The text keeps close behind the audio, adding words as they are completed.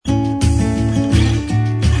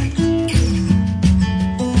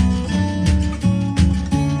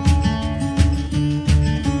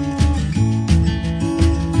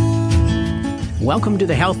Welcome to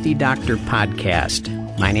the Healthy Doctor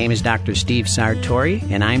Podcast. My name is Dr. Steve Sartori,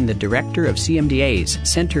 and I'm the Director of CMDA's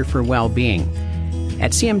Center for Wellbeing.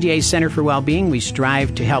 At CMDA's Center for Wellbeing, we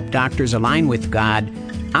strive to help doctors align with God,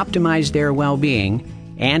 optimize their well-being,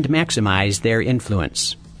 and maximize their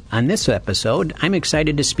influence. On this episode, I'm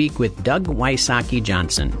excited to speak with Doug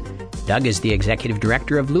Wysocky-Johnson. Doug is the Executive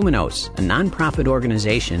Director of Lumunos, a nonprofit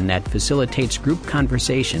organization that facilitates group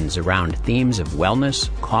conversations around themes of wellness,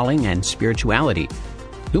 calling, and spirituality.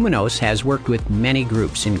 Lumunos has worked with many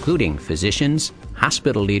groups, including physicians,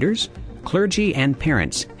 hospital leaders, clergy, and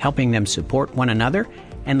parents, helping them support one another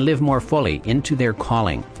and live more fully into their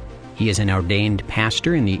calling. He is an ordained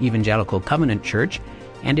pastor in the Evangelical Covenant Church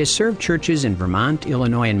and has served churches in Vermont,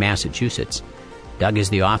 Illinois, and Massachusetts. Doug is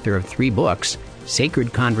the author of 3 books,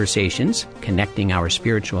 Sacred Conversations, Connecting Our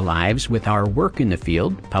Spiritual Lives with Our Work in the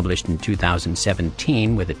Field, published in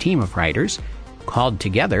 2017 with a team of writers, Called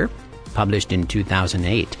Together, published in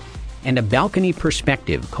 2008, and A Balcony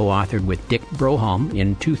Perspective, co-authored with Dick Broholm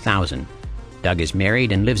in 2000. Doug is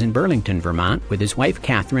married and lives in Burlington, Vermont, with his wife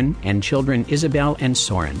Catherine and children Isabel and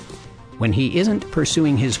Soren. When he isn't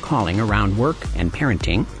pursuing his calling around work and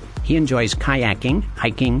parenting, he enjoys kayaking,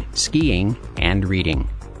 hiking, skiing, and reading.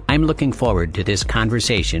 I'm looking forward to this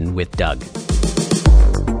conversation with Doug.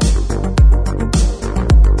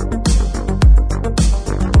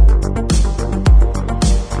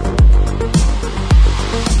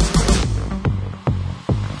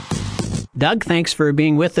 Doug, thanks for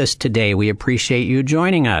being with us today. We appreciate you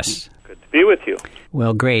joining us. Good to be with you.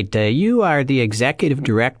 Well, great. You are the Executive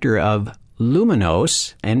Director of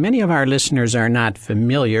Lumunos, and many of our listeners are not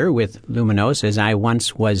familiar with Lumunos, as I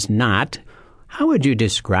once was not. How would you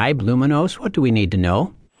describe Lumunos? What do we need to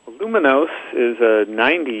know? Well, Lumunos is a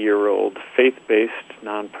 90-year-old faith-based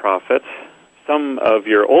nonprofit. Some of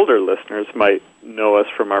your older listeners might know us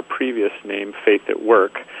from our previous name, Faith at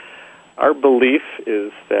Work. Our belief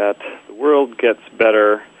is that the world gets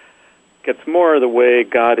better, gets more the way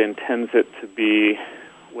God intends it to be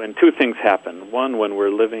when 2 things happen. 1, when we're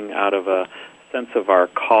living out of a sense of our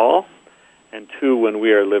call, and 2, when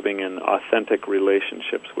we are living in authentic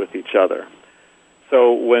relationships with each other.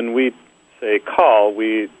 So when we say call,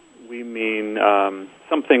 we mean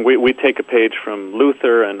something, we take a page from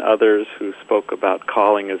Luther and others who spoke about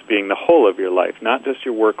calling as being the whole of your life, not just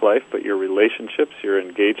your work life, but your relationships, your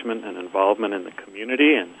engagement and involvement in the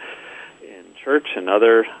community and in church and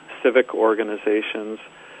other civic organizations.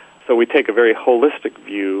 So we take a very holistic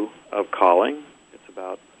view of calling. It's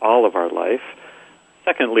about all of our life.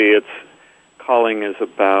 Secondly, calling is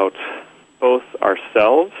about both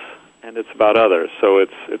ourselves and it's about others. So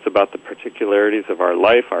it's about the particularities of our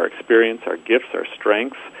life, our experience, our gifts, our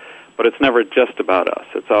strengths, but it's never just about us.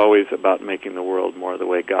 It's always about making the world more the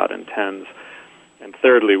way God intends. And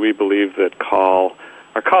thirdly, we believe that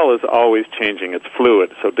our call is always changing. It's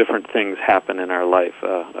fluid, so different things happen in our life.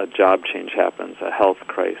 A job change happens, a health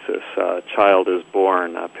crisis, a child is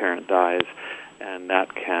born, a parent dies, and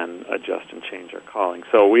that can adjust and change our calling.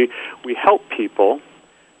 So we help people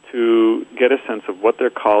to get a sense of what their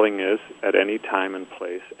calling is at any time and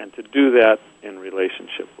place, and to do that in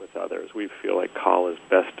relationship with others. We feel like call is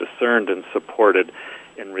best discerned and supported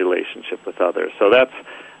in relationship with others. So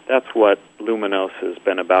that's what Lumunos has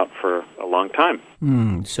been about for a long time.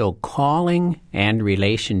 So calling and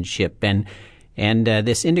relationship and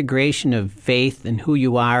this integration of faith and who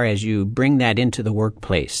you are as you bring that into the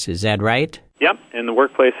workplace. Is that right? Yep, in the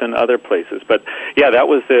workplace and other places. But yeah, that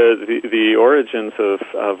was the origins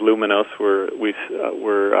of Lumunos.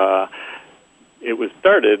 It was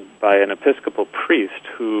started by an Episcopal priest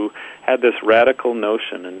who had this radical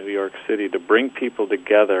notion in New York City to bring people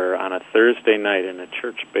together on a Thursday night in a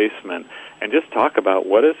church basement and just talk about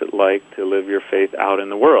what is it like to live your faith out in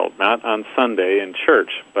the world, not on Sunday in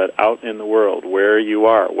church, but out in the world where you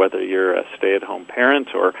are, whether you're a stay-at-home parent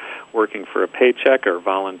or working for a paycheck or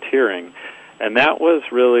volunteering. And that was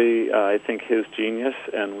really, I think, his genius,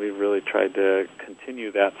 and we've really tried to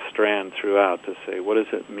continue that strand throughout to say, what does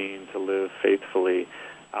it mean to live faithfully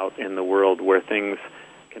out in the world where things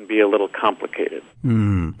can be a little complicated?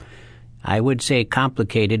 I would say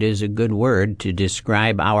complicated is a good word to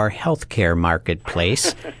describe our healthcare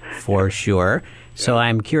marketplace, for sure. So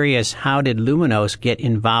I'm curious, how did Lumunos get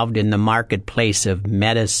involved in the marketplace of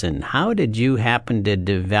medicine? How did you happen to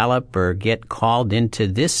develop or get called into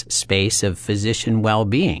this space of physician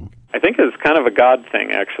well-being? I think it's kind of a God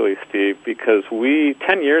thing, actually, Steve, because 10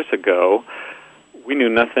 years ago, we knew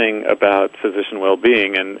nothing about physician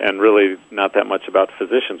well-being and really not that much about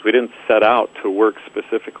physicians. We didn't set out to work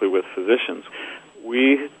specifically with physicians.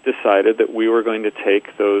 We decided that we were going to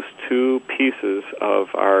take those two pieces of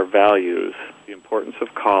our values, the importance of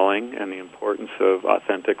calling and the importance of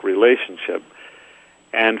authentic relationship,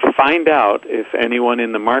 and find out if anyone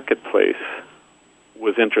in the marketplace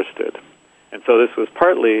was interested. And so this was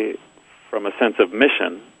partly from a sense of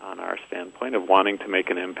mission on our standpoint of wanting to make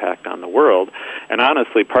an impact on the world, and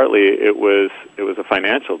honestly, partly it was a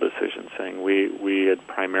financial decision, saying we had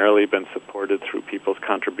primarily been supported through people's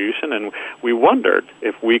contribution, and we wondered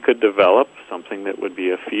if we could develop something that would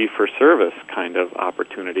be a fee-for-service kind of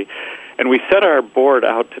opportunity. And we set our board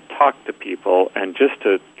out to talk to people and just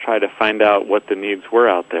to try to find out what the needs were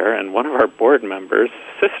out there, and one of our board members'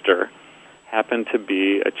 sister happened to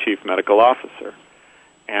be a chief medical officer.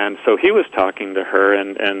 And so he was talking to her,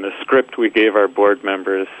 and the script we gave our board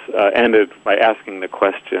members ended by asking the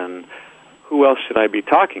question, who else should I be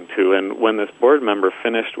talking to? And when this board member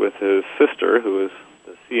finished with his sister, who is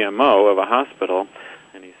the CMO of a hospital,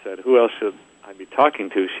 and he said, who else should I be talking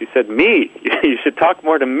to? She said, me. You should talk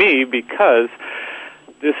more to me, because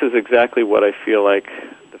this is exactly what I feel like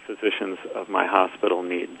the physicians of my hospital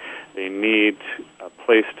need. They need a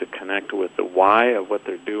place to connect with the why of what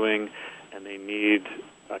they're doing, and they need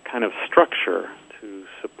a kind of structure to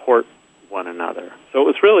support one another. So it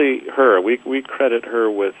was really her. We credit her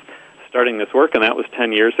with starting this work, and that was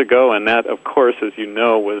 10 years ago, and that, of course, as you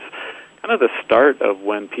know, was kind of the start of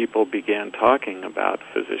when people began talking about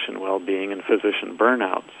physician well-being and physician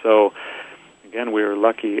burnout. So, again, we were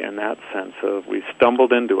lucky in that sense of we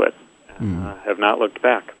stumbled into it and have not looked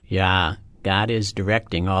back. Yeah, God is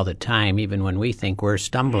directing all the time, even when we think we're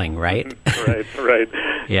stumbling, right? Right.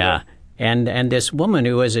 Yeah. And this woman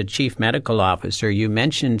who was a chief medical officer, you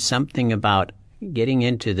mentioned something about getting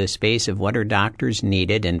into the space of what her doctors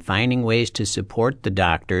needed and finding ways to support the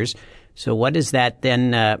doctors. So what does that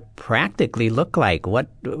then practically look like?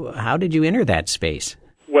 How did you enter that space?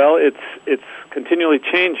 Well, it's continually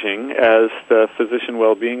changing as the physician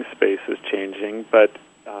well-being space is changing, but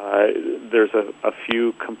there's a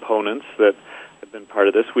few components that have been part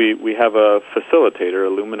of this. We have a facilitator,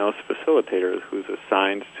 a Lumunos facilitator, who's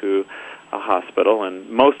assigned to a hospital, and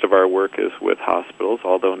most of our work is with hospitals,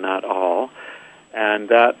 although not all. And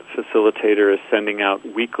that facilitator is sending out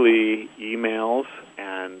weekly emails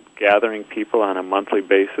and gathering people on a monthly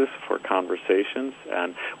basis for conversations.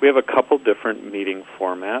 And we have a couple different meeting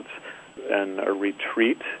formats, and a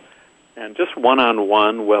retreat, and just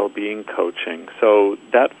one-on-one well-being coaching. So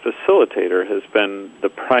that facilitator has been the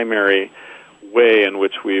primary way in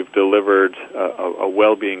which we've delivered a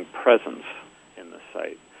well-being presence in the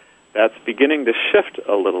site. That's beginning to shift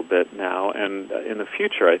a little bit now, and in the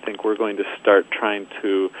future I think we're going to start trying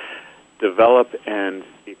to develop and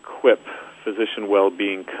equip physician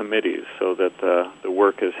well-being committees so that the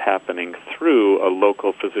work is happening through a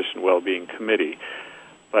local physician well-being committee.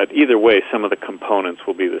 But either way, some of the components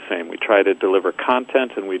will be the same. We try to deliver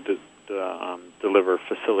content, and we deliver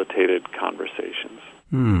facilitated conversations.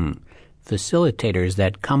 Facilitators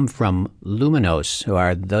that come from Lumunos, so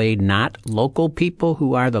are they not local people?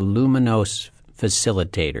 Who are the Lumunos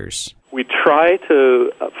facilitators? We try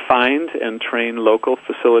to find and train local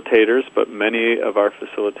facilitators, but many of our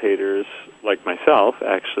facilitators, like myself,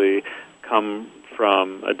 actually come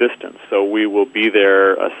from a distance. So we will be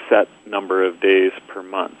there a set number of days per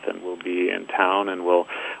month, and we'll be in town, and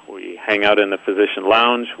we hang out in the physician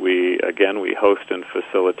lounge. We host and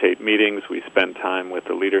facilitate meetings. We spend time with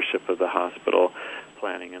the leadership of the hospital,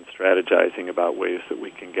 planning and strategizing about ways that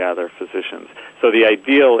we can gather physicians. So the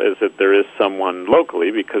ideal is that there is someone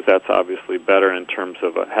locally, because that's obviously better in terms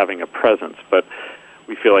of having a presence. But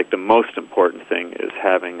we feel like the most important thing is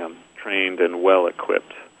having a trained and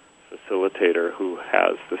well-equipped facilitator who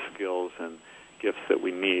has the skills and gifts that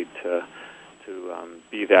we need to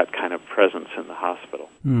be that kind of presence in the hospital.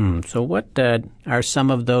 So what are some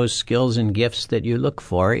of those skills and gifts that you look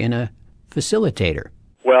for in a facilitator?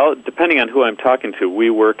 Well, depending on who I'm talking to, we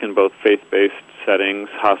work in both faith-based settings,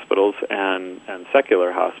 hospitals, and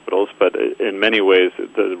secular hospitals, but in many ways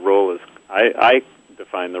the role is, I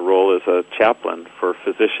define the role as a chaplain for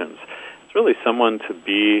physicians. It's really someone to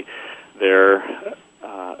be there,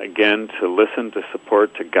 again, to listen, to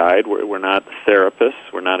support, to guide. We're not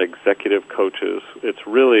therapists. We're not executive coaches. It's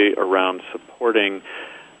really around supporting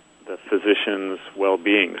the physician's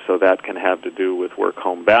well-being. So that can have to do with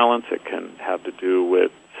work-home balance. It can have to do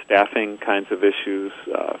with staffing kinds of issues,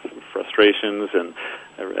 frustrations, and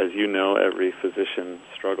as you know, every physician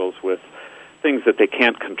struggles with things that they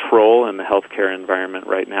can't control in the healthcare environment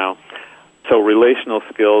right now. So relational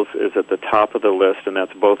skills is at the top of the list, and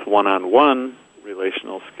that's both one-on-one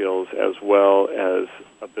relational skills as well as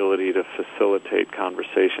ability to facilitate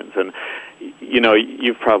conversations. And, you know,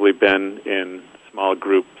 you've probably been in small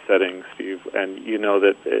group settings, Steve, and you know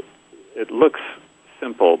that it looks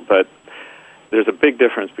simple, but there's a big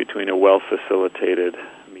difference between a well-facilitated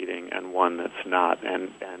meeting and one that's not.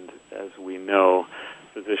 And as we know,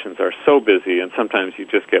 physicians are so busy, and sometimes you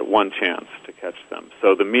just get one chance to catch them.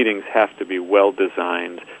 So the meetings have to be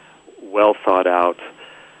well-designed, well thought out.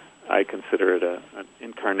 I consider it an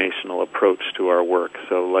incarnational approach to our work.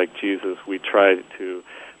 So like Jesus, we try to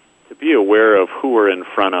be aware of who we're in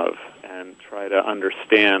front of and try to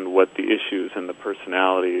understand what the issues and the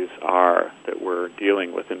personalities are that we're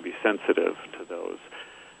dealing with and be sensitive to those.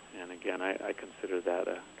 And again, I consider that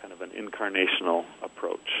a kind of an incarnational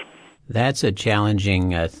approach. That's a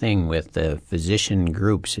challenging thing with the physician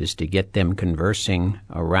groups, is to get them conversing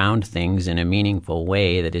around things in a meaningful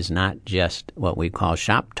way that is not just what we call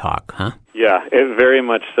shop talk, huh? Yeah, very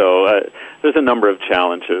much so. There's a number of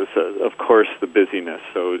challenges. Of course, the busyness.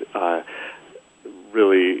 So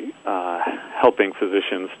really helping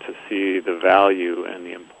physicians to see the value and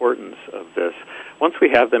the importance of this. Once we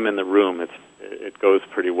have them in the room, it goes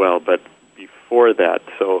pretty well. But before that,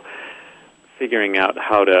 so figuring out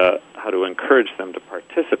how to encourage them to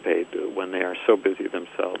participate when they are so busy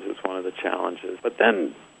themselves is one of the challenges. But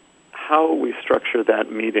then how we structure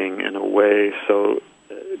that meeting in a way so,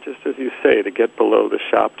 just as you say, to get below the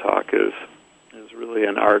shop talk is really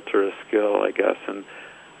an art or a skill, I guess. And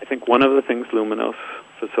I think one of the things Lumunos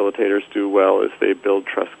facilitators do well is they build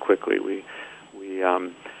trust quickly. We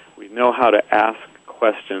know how to ask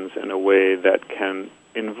questions in a way that can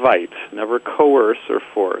invite, never coerce or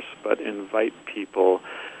force, but invite people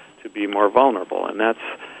to be more vulnerable. And that's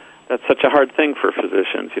such a hard thing for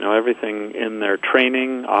physicians. You know, everything in their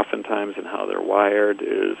training, oftentimes in how they're wired,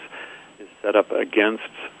 is set up against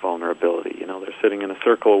vulnerability. You know, they're sitting in a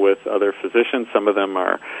circle with other physicians. Some of them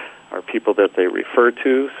are people that they refer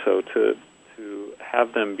to. So to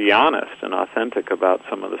have them be honest and authentic about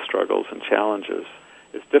some of the struggles and challenges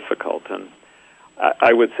is difficult. And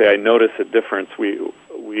I would say I notice a difference.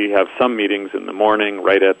 We have some meetings in the morning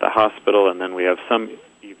right at the hospital, and then we have some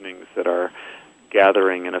evenings that are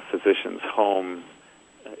gathering in a physician's home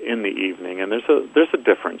in the evening. And there's a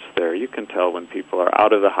difference there. You can tell when people are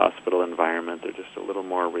out of the hospital environment, they're just a little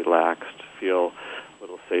more relaxed, feel a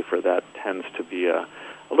little safer. That tends to be a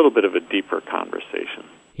little bit of a deeper conversation.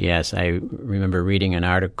 Yes, I remember reading an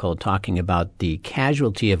article talking about the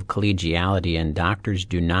casualty of collegiality, and doctors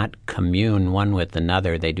do not commune one with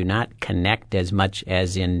another. They do not connect as much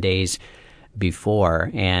as in days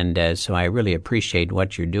before. And so I really appreciate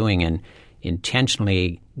what you're doing and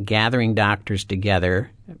intentionally gathering doctors together,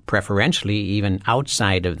 preferentially even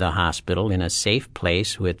outside of the hospital in a safe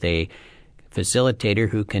place with a facilitator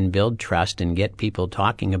who can build trust and get people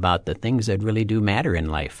talking about the things that really do matter in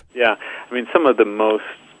life. Yeah, I mean, some of the most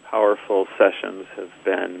powerful sessions have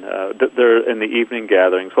been, they're in the evening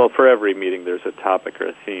gatherings. Well, for every meeting there's a topic or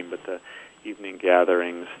a theme, but the evening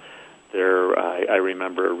gatherings, I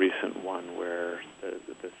remember a recent one where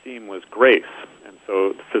the theme was grace. And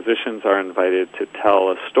so physicians are invited to tell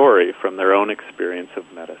a story from their own experience of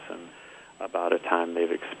medicine about a time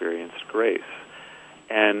they've experienced grace.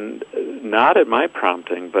 And not at my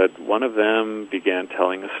prompting, but one of them began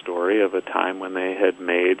telling a story of a time when they had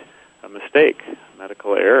made a mistake, a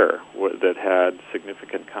medical error that had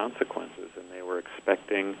significant consequences, and they were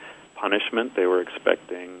expecting punishment, they were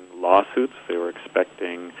expecting lawsuits, they were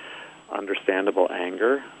expecting understandable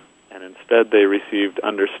anger, and instead they received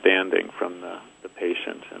understanding from the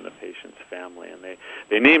patient and the patient's family. And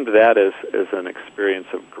they named that as an experience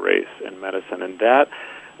of grace in medicine. And that,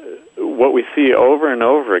 what we see over and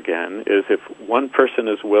over again is if one person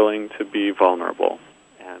is willing to be vulnerable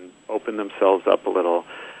and open themselves up a little,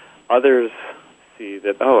 others see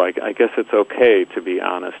that, I guess it's okay to be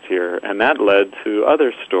honest here. And that led to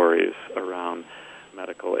other stories around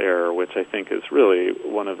medical error, which I think is really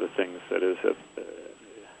one of the things that is,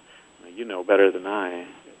 you know better than I,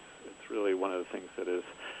 it's really one of the things that is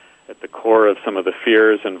at the core of some of the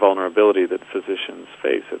fears and vulnerability that physicians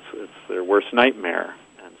face. It's their worst nightmare.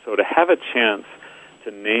 And so to have a chance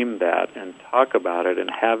to name that and talk about it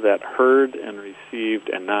and have that heard and received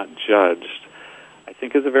and not judged, I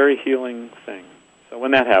think is a very healing thing. So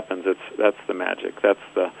when that happens, that's the magic. That's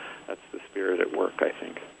the spirit at work, I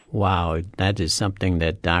think. Wow, that is something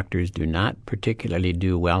that doctors do not particularly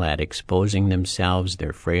do well at, exposing themselves,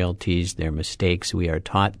 their frailties, their mistakes. We are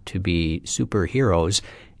taught to be superheroes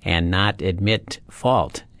and not admit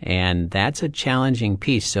fault. And that's a challenging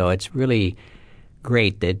piece. So it's really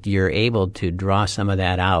great that you're able to draw some of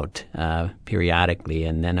that out periodically.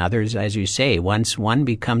 And then others, as you say, once one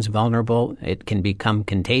becomes vulnerable, it can become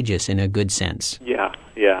contagious in a good sense.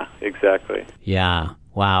 Yeah, exactly. Yeah,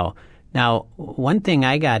 wow. Now, one thing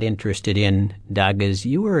I got interested in, Doug, is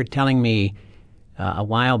you were telling me a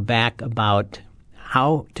while back about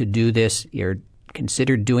how to do this. You're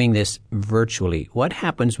considered doing this virtually. What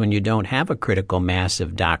happens when you don't have a critical mass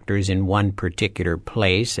of doctors in one particular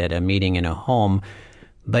place at a meeting in a home?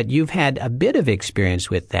 But you've had a bit of experience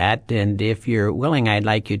with that, and if you're willing, I'd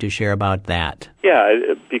like you to share about that. Yeah,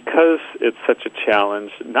 because it's such a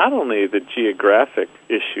challenge, not only the geographic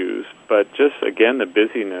issues, but just, again, the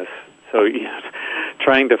busyness. So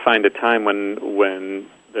trying to find a time when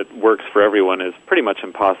that works for everyone is pretty much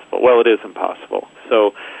impossible. Well, it is impossible.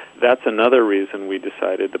 So that's another reason we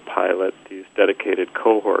decided to pilot these dedicated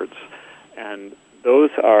cohorts. And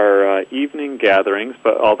those are evening gatherings,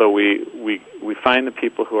 but although we find the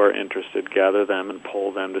people who are interested, gather them and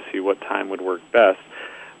poll them to see what time would work best.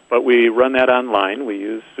 But we run that online. We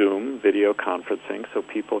use Zoom, video conferencing, so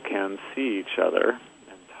people can see each other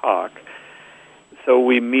and talk. So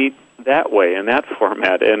we meet that way, in that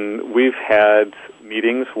format. And we've had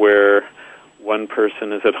meetings where one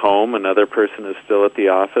person is at home, another person is still at the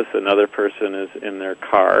office, another person is in their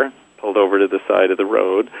car, pulled over to the side of the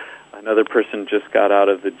road, another person just got out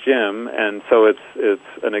of the gym. And so it's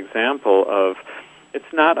an example of,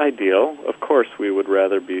 it's not ideal. Of course, we would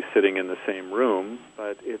rather be sitting in the same room,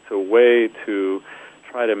 but it's a way to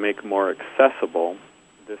try to make more accessible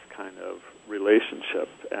this kind of relationship,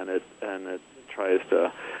 and it tries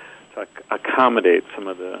to accommodate some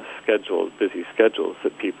of the busy schedules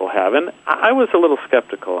that people have. And I was a little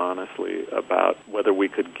skeptical, honestly, about whether we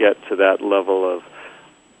could get to that level of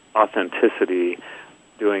authenticity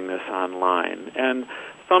doing this online. And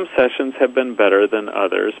some sessions have been better than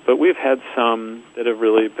others, but we've had some that have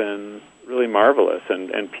really been really marvelous,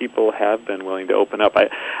 and people have been willing to open up.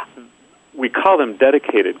 We call them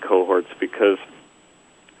dedicated cohorts because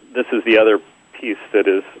this is the other piece that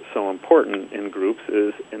is so important in groups,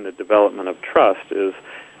 is in the development of trust, is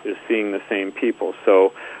seeing the same people.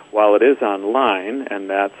 So while it is online, and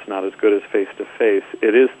that's not as good as face-to-face,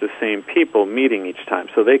 it is the same people meeting each time.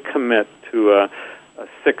 So they commit to a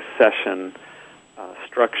 6-session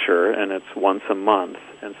structure, and it's once a month.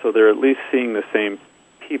 And so they're at least seeing the same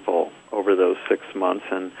people over those 6 months.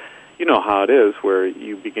 And you know how it is, where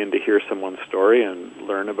you begin to hear someone's story and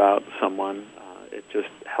learn about someone. It just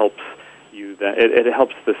helps you. It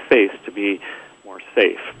helps the space to be more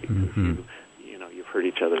safe because you've heard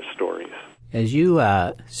each other's stories. As you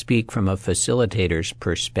speak from a facilitator's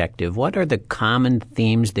perspective, what are the common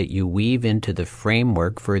themes that you weave into the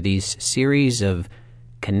framework for these series of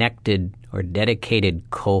connected or dedicated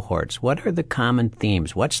cohorts? What are the common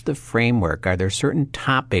themes? What's the framework? Are there certain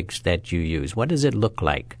topics that you use? What does it look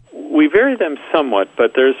like? We vary them somewhat,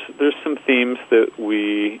 but there's some themes that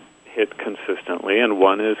we hit consistently, and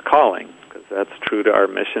one is calling, because that's true to our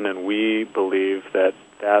mission, and we believe that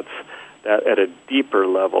at a deeper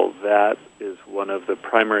level, that is one of the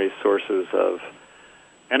primary sources of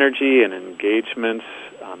energy and engagement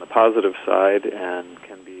on the positive side, and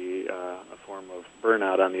can be a form of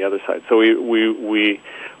burnout on the other side. So we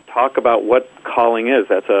talk about what calling is.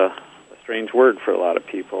 That's a strange word for a lot of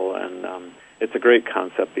people, and it's a great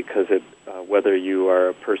concept because whether you are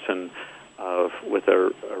a person with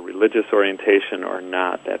a religious orientation or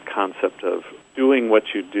not, that concept of doing what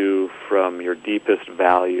you do from your deepest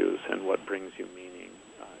values and what brings you meaning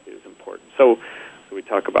is important. So we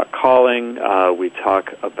talk about calling. We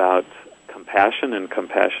talk about compassion and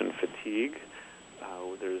compassion fatigue.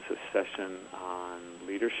 There's a session on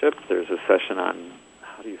leadership. There's a session on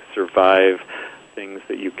how do you survive things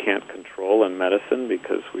that you can't control in medicine,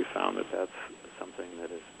 because we found that that's something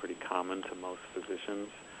that is pretty common to most physicians.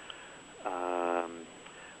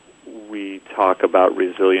 We talk about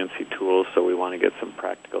resiliency tools, so we want to get some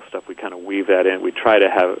practical stuff. We kind of weave that in. We try to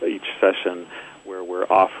have each session where we're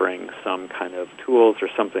offering some kind of tools or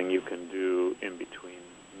something you can do in between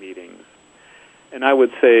meetings. And I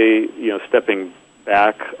would say, stepping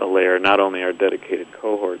back a layer, not only our dedicated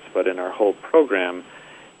cohorts, but in our whole program,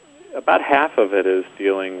 about half of it is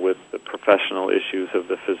dealing with the professional issues of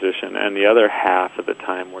the physician, and the other half of the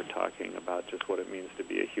time we're talking about just what it means to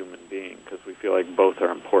be a human being, because we feel like both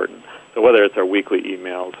are important. So whether it's our weekly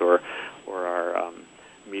emails or our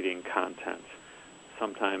meeting content,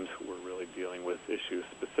 sometimes we're really dealing with issues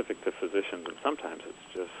specific to physicians, and sometimes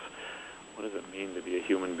it's just, what does it mean to be a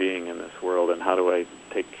human being in this world, and how do I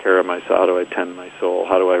take care of myself, how do I tend my soul,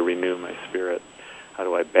 how do I renew my spirit? How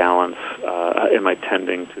do I balance? Am I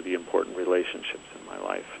tending to the important relationships in my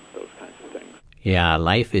life? Those kinds of things. Yeah,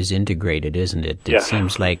 life is integrated, isn't it? It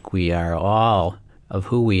seems like we are all of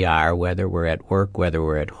who we are, whether we're at work, whether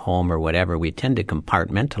we're at home or whatever. We tend to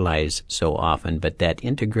compartmentalize so often, but that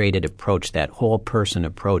integrated approach, that whole person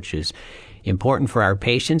approach is important for our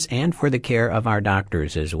patients and for the care of our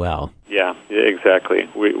doctors as well. Yeah, exactly.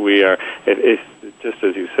 We are, if just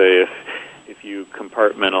as you say, if you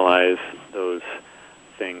compartmentalize those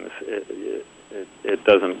things, it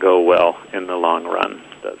doesn't go well in the long run,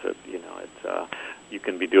 does it? You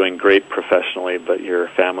can be doing great professionally, but your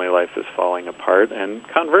family life is falling apart. And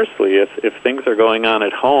conversely, if things are going on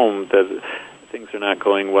at home, that things are not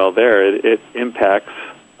going well there, it impacts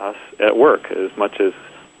us at work as much as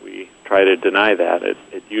we try to deny that.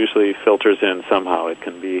 It usually filters in somehow. It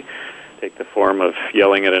can take the form of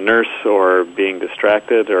yelling at a nurse or being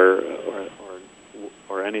distracted or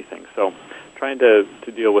anything. So trying to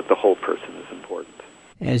deal with the whole person is important.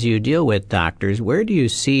 As you deal with doctors, where do you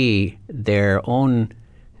see their own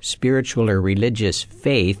spiritual or religious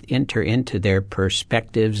faith enter into their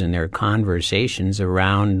perspectives and their conversations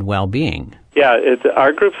around well-being? Yeah,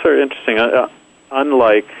 our groups are interesting.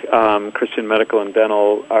 Unlike Christian Medical and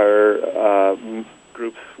Dental, our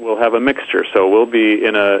groups will have a mixture. So we'll be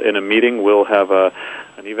in a meeting. We'll have an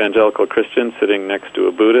evangelical Christian sitting next to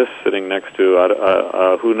a Buddhist, sitting next to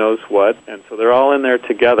a who knows what, and so they're all in there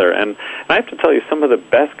together. And I have to tell you, some of the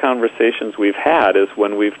best conversations we've had is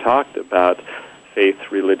when we've talked about faith,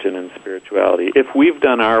 religion, and spirituality. If we've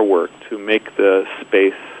done our work to make the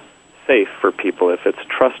space safe for people, if it's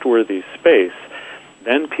trustworthy space,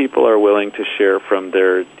 then people are willing to share from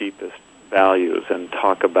their deepest values and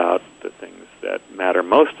talk about the things that matter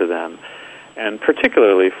most to them. And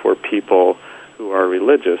particularly for people who are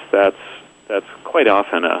religious, that's quite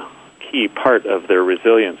often a key part of their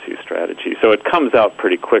resiliency strategy. So it comes out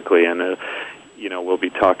pretty quickly, and we'll be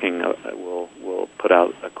talking. We'll put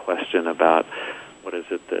out a question about what is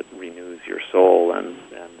it that renews your soul, and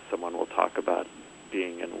someone will talk about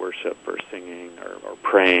being in worship or singing or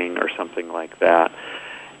praying or something like that.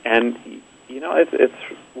 And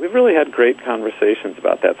we've really had great conversations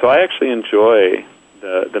about that. So I actually enjoy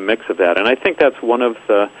the mix of that, and I think that's one of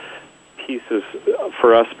the pieces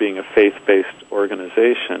for us being a faith-based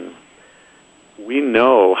organization. We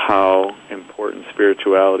know how important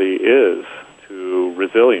spirituality is to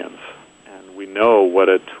resilience, and we know what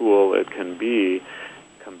a tool it can be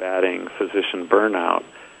combating physician burnout.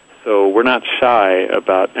 So we're not shy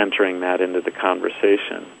about entering that into the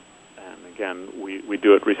conversation. And again, we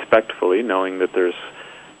do it respectfully, knowing that there's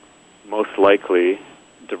most likely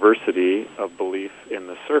diversity of belief in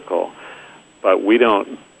the circle, but we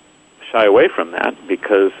don't shy away from that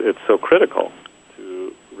because it's so critical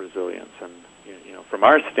to resilience. And from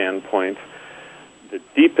our standpoint, the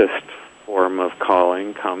deepest form of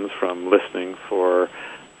calling comes from listening for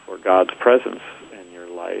God's presence in your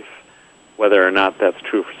life. Whether or not that's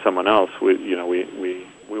true for someone else, we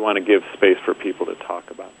want to give space for people to talk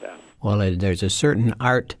about that. Well, there's a certain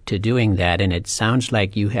art to doing that, and it sounds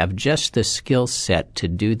like you have just the skill set to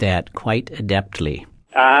do that quite adeptly.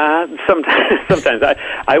 Sometimes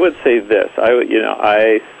I would say this.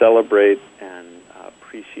 I celebrate and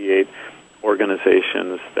appreciate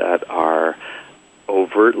organizations that are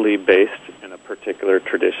overtly based in a particular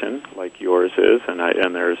tradition, like yours is, and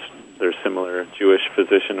there's similar Jewish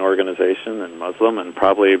physician organization and Muslim and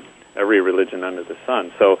probably every religion under the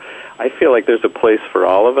sun. So I feel like there's a place for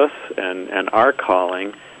all of us, and our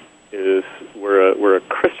calling is we're a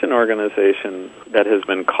Christian organization that has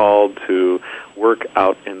been called to work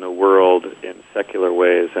out in the world in secular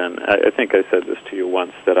ways. And I think I said this to you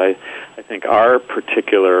once, that I think our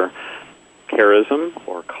particular charism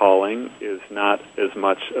or calling is not as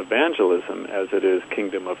much evangelism as it is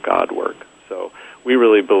kingdom of God work. So we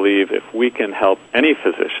really believe if we can help any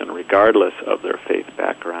physician, regardless of their faith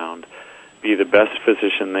background, be the best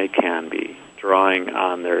physician they can be, drawing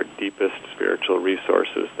on their deepest spiritual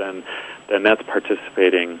resources, then that's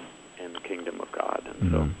participating in the kingdom of God.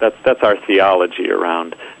 And so that's our theology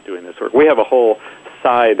around doing this work. We have a whole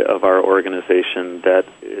side of our organization that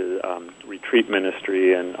is retreat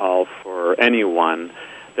ministry and all for anyone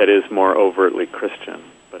that is more overtly Christian.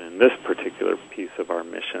 But in this particular piece of our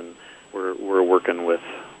mission, we're working with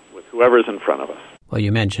whoever's in front of us. Well,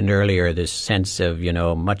 you mentioned earlier this sense of,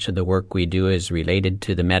 much of the work we do is related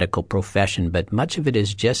to the medical profession, but much of it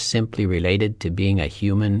is just simply related to being a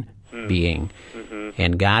human being. Mm-hmm.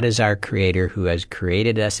 And God is our creator who has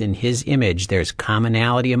created us in his image. There's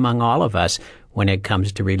commonality among all of us when it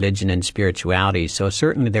comes to religion and spirituality. So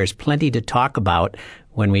certainly there's plenty to talk about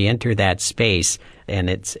when we enter that space, and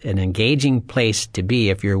it's an engaging place to be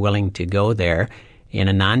if you're willing to go there. in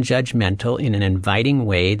a non-judgmental, in an inviting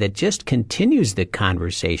way that just continues the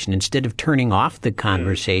conversation. Instead of turning off the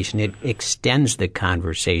conversation, it extends the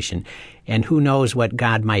conversation. And who knows what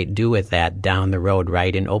God might do with that down the road,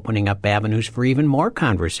 right, in opening up avenues for even more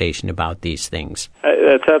conversation about these things.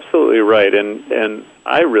 That's absolutely right. And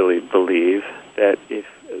I really believe that if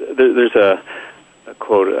there's a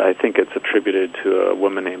quote, I think it's attributed to a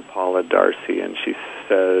woman named Paula Darcy, and she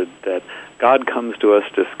said that God comes to us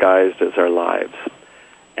disguised as our lives.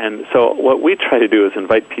 And so what we try to do is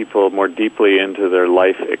invite people more deeply into their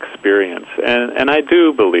life experience. And I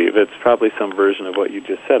do believe, it's probably some version of what you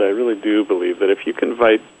just said, I really do believe that if you can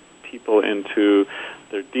invite people into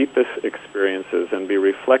their deepest experiences and be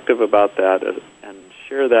reflective about that and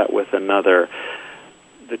share that with another,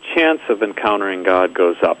 the chance of encountering God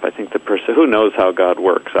goes up. I think the person who knows how God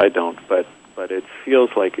works, I don't, but it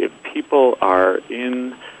feels like if people are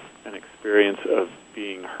in an experience of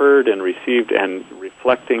being heard and received and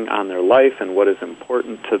reflecting on their life and what is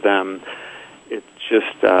important to them, it's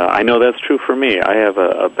just, I know that's true for me. I have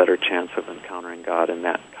a better chance of encountering God in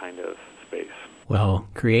that kind of space. Well,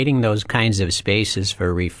 creating those kinds of spaces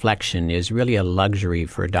for reflection is really a luxury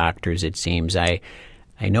for doctors, it seems. I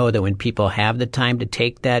know that when people have the time to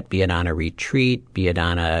take that, be it on a retreat, be it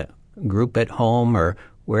on a group at home, or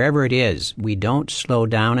wherever it is, we don't slow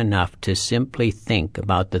down enough to simply think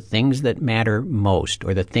about the things that matter most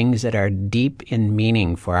or the things that are deep in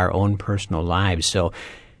meaning for our own personal lives. So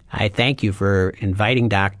I thank you for inviting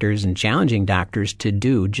doctors and challenging doctors to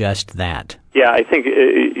do just that. Yeah, I think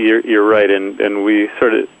you're right, and we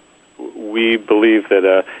believe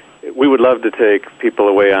that we would love to take people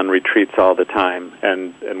away on retreats all the time,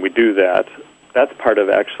 and we do that. That's part of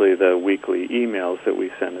actually the weekly emails that we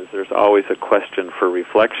send, is there's always a question for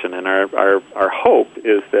reflection. And our hope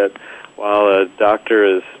is that while a doctor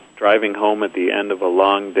is driving home at the end of a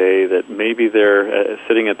long day, that maybe they're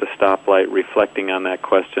sitting at the stoplight reflecting on that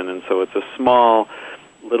question. And so it's a small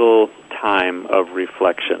little time of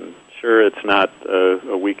reflection. Sure, it's not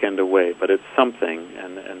a weekend away, but it's something.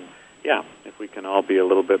 And yeah, if we can all be a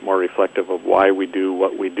little bit more reflective of why we do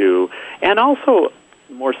what we do, and also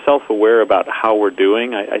more self-aware about how we're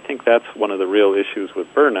doing. I think that's one of the real issues with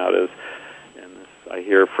burnout is, and this I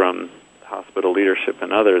hear from hospital leadership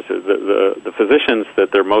and others, is the physicians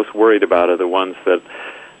that they're most worried about are the ones that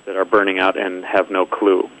are burning out and have no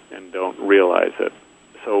clue and don't realize it.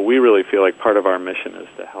 So we really feel like part of our mission is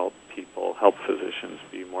to help people, help physicians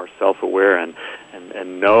be more self-aware and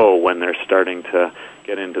know when they're starting to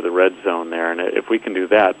get into the red zone there. And if we can do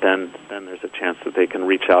that, then there's a chance that they can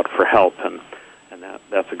reach out for help, and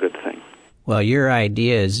that's a good thing. Well, your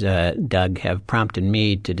ideas, Doug, have prompted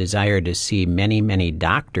me to desire to see many, many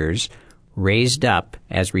doctors raised up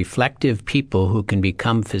as reflective people who can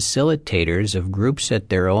become facilitators of groups at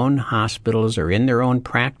their own hospitals or in their own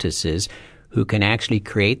practices, who can actually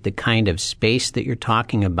create the kind of space that you're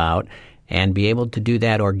talking about and be able to do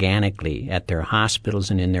that organically at their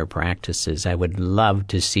hospitals and in their practices. I would love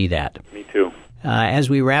to see that. Me too. As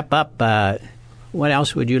we wrap up, what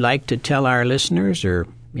else would you like to tell our listeners, or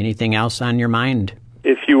anything else on your mind?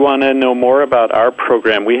 If you want to know more about our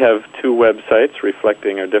program, we have 2 websites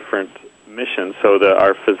reflecting our different missions. So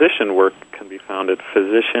our physician work can be found at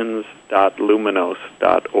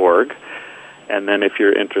physicians.luminos.org. And then if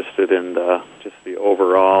you're interested in just the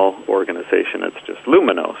overall organization, it's just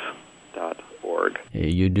luminos.org.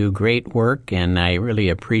 You do great work, and I really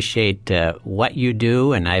appreciate what you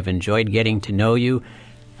do, and I've enjoyed getting to know you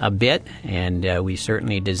a bit, and we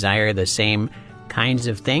certainly desire the same kinds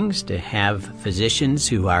of things, to have physicians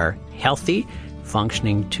who are healthy,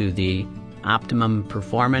 functioning to the optimum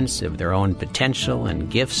performance of their own potential and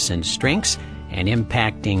gifts and strengths, and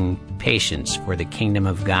impacting patients for the kingdom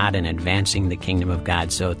of God and advancing the kingdom of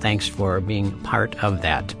God. So thanks for being part of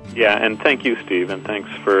that. Yeah, and thank you, Steve, and thanks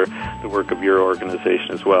for the work of your organization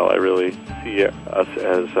as well. I really see us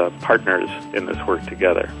as partners in this work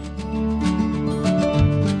together.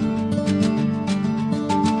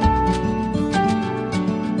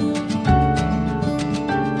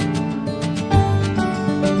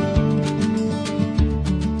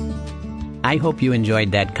 I hope you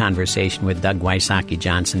enjoyed that conversation with Doug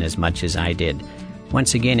Wysocky-Johnson as much as I did.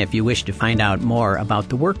 Once again, if you wish to find out more about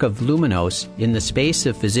the work of Lumunos in the space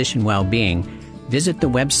of physician well-being, visit the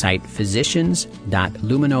website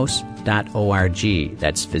physicians.luminos.org.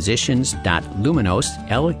 That's physicians.luminos,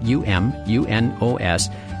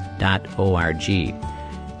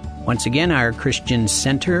 LUMUNOS.org. Once again, our Christian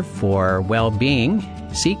Center for Well-Being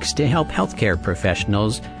seeks to help healthcare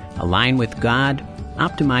professionals align with God,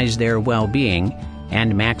 optimize their well-being,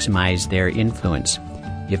 and maximize their influence.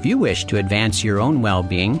 If you wish to advance your own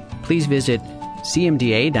well-being, please visit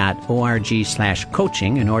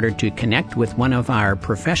cmda.org/coaching in order to connect with one of our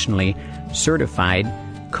professionally certified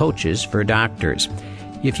coaches for doctors.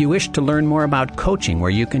 If you wish to learn more about coaching,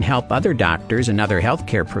 where you can help other doctors and other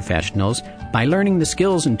healthcare professionals by learning the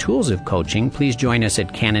skills and tools of coaching, please join us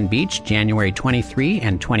at Cannon Beach, January 23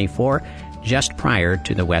 and 24, just prior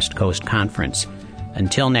to the West Coast Conference.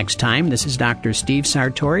 Until next time, this is Dr. Steve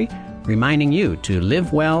Sartori, reminding you to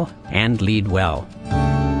live well and lead well.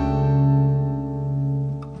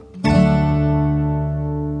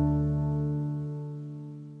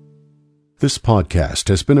 This podcast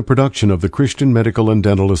has been a production of the Christian Medical and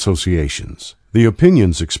Dental Associations. The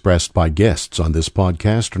opinions expressed by guests on this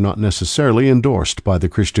podcast are not necessarily endorsed by the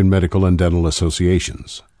Christian Medical and Dental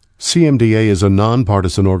Associations. CMDA is a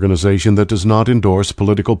nonpartisan organization that does not endorse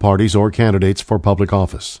political parties or candidates for public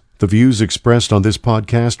office. The views expressed on this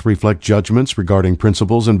podcast reflect judgments regarding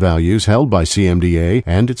principles and values held by CMDA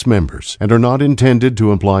and its members and are not intended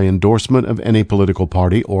to imply endorsement of any political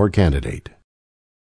party or candidate.